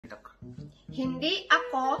Hindi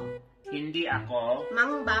ako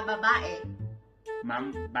mangbababae.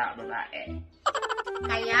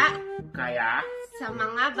 Kaya sa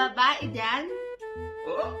mga babae dyan,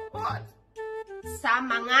 sa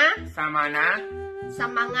mga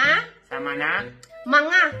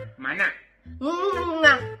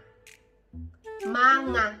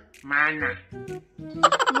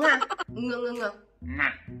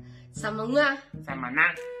sa mga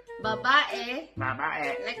babae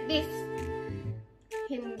like this.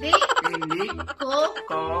 Hindi ko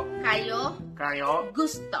kayo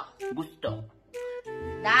gusto.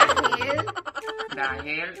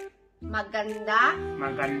 Dahil maganda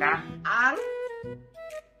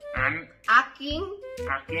ang aking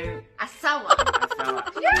asawa.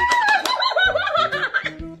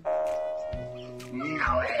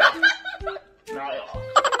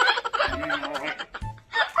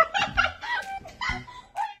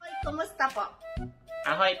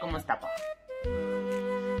 Ahoy, kumusta po?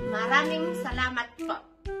 Maraming salamat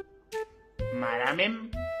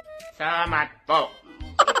po.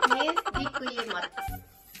 It means di ko yimot.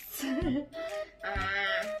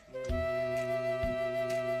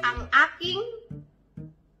 Ang aking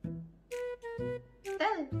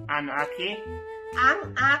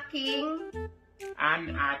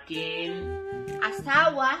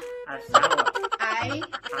asawa ay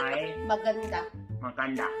maganda.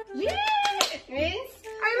 Yeah! It means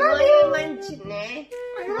moje manjine,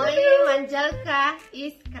 moje manjalka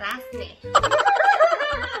is krasne.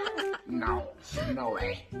 No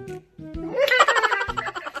way.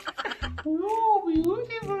 Oh,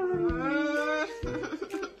 beautiful.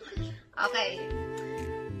 Okay.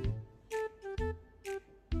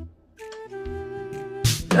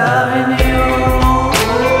 Loving you.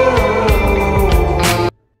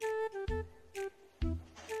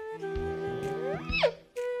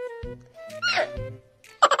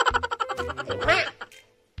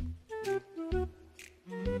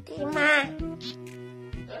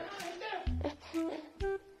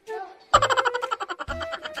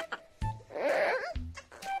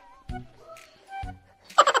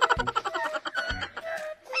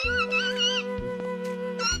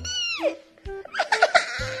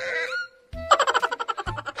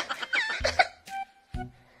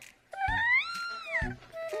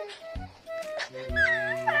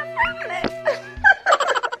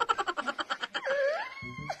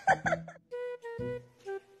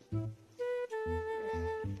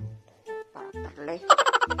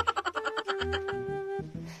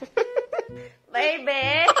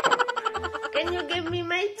 Baby, can you give me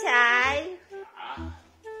my chai?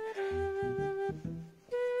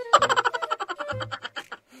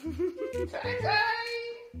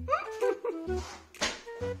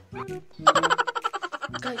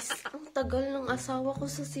 Guys, ang tagal ng asawa ko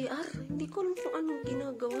sa CR. Hindi ko alam kung anong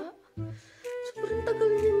ginagawa. Sobrang tagal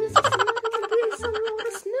niya sa CR. Mag-iisang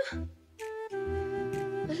oras na.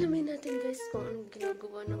 Alamin natin guys kung anong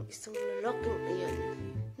ginagawa ng isang lalaking ayan.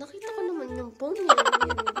 Nakita ko naman yung phone niya.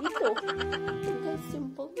 Yan dito. Ito guys, yung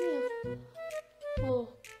phone niya. Oh.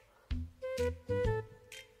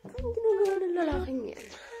 Anong ginagawa ng lalaking yan?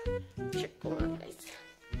 Check ko nga guys.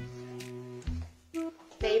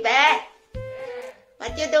 Baby!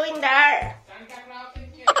 What you doing there?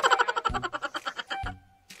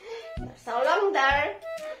 You're so long there.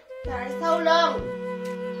 You're so long.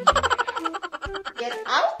 Get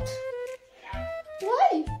out?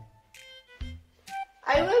 Why?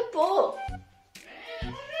 I will poo.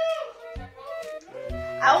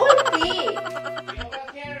 I will pee.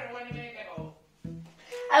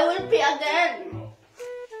 I will pee again.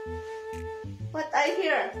 What I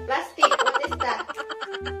hear? Plastic. What is that?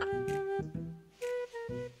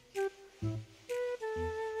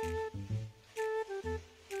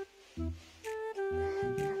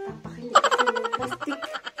 Tatapakin niya kasi ng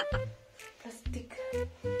plastic.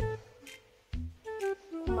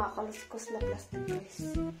 Kumakaluskos na plastic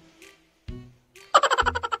guys.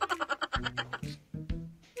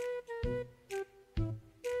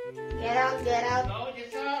 Get out, get out.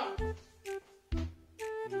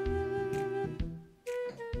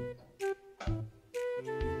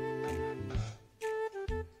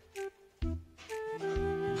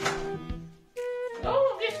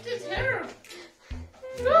 Oh, it's his hair.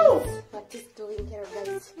 No! What is doing here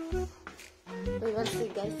guys? We will see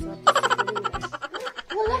guys what is doing guys.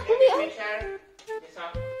 Wala ko ni Give me chair.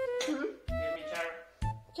 Give me chair.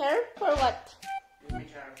 Chair? For what? Give me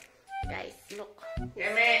chair. Guys, look.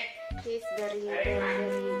 Give me. He's very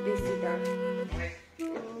busy there.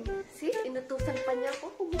 See? Inutusan pa niya ako.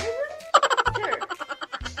 Kumuna. Chair.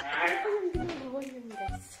 Anong ginagawa yun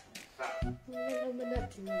guys? Nalalaman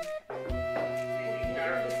natin yun.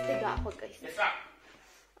 Mag-iimbestiga ako, guys. Yes, sir.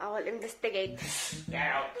 I will investigate. Get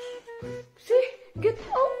out. See? Get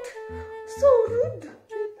out! So rude!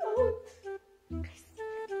 Get out! Guys.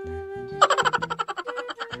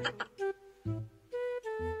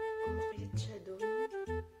 Umakayat siya doon.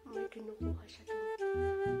 May kinukuha siya doon.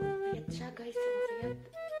 Umakayat siya, guys. Umakayat.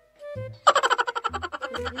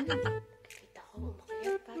 Nakikita ko,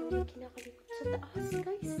 umakayat. Parang may kinakalikot sa taas,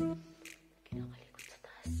 guys. Kinakalikot sa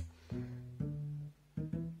taas.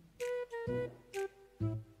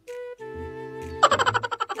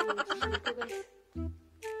 Dito, guys.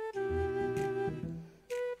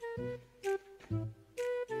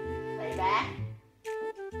 Baby?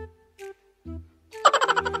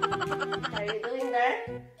 What are you doing there?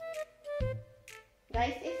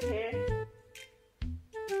 Guys, it's here.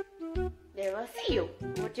 They will see you.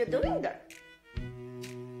 What you doing there?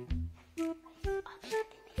 What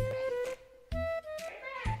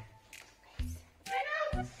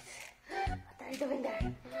are you doing there?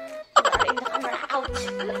 You are in the camera. Ouch!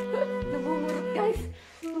 Namumurot, guys.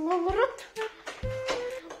 Namumurot.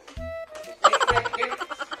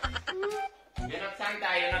 You're not Santa.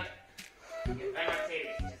 You're not. I'm not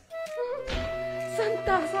serious.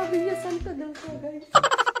 Santa! Sabi niya, Santa daw siya, guys.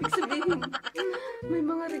 Ibig sabihin, may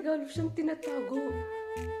mga regalo siyang tinatago.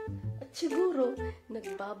 At siguro,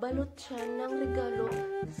 nagbabalot siya ng regalo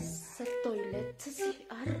sa toilet, sa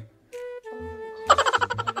CR. Oh my gosh.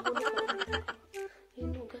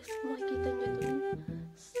 Alam mo, guys, makikita niyo dun.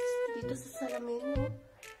 Dito sa salamin mo.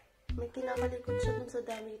 May kinakalikot siya dun sa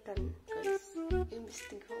damitan. Guys,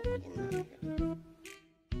 imbestigahan ko yan namin.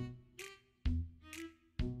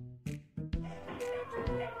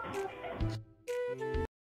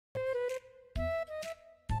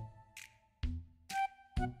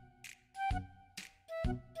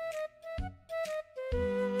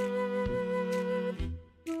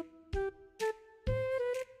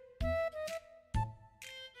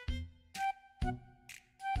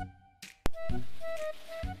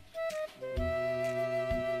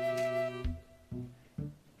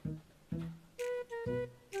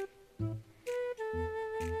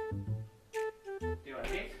 Do you want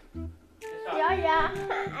this? Yes, sir. Yeah,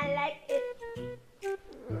 I like it.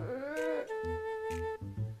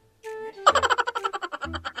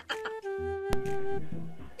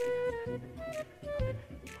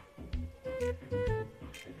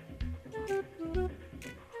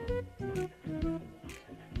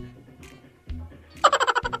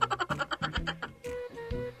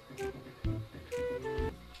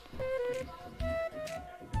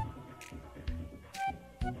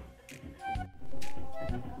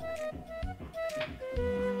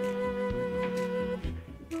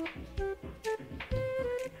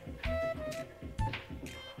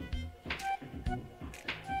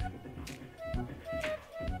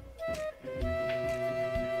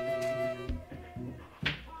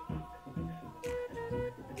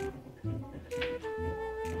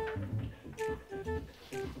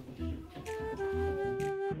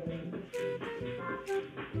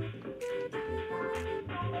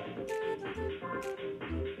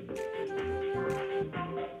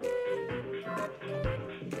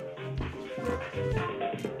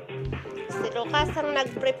 Si Lucas ang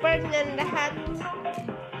nag-prepare niyan lahat.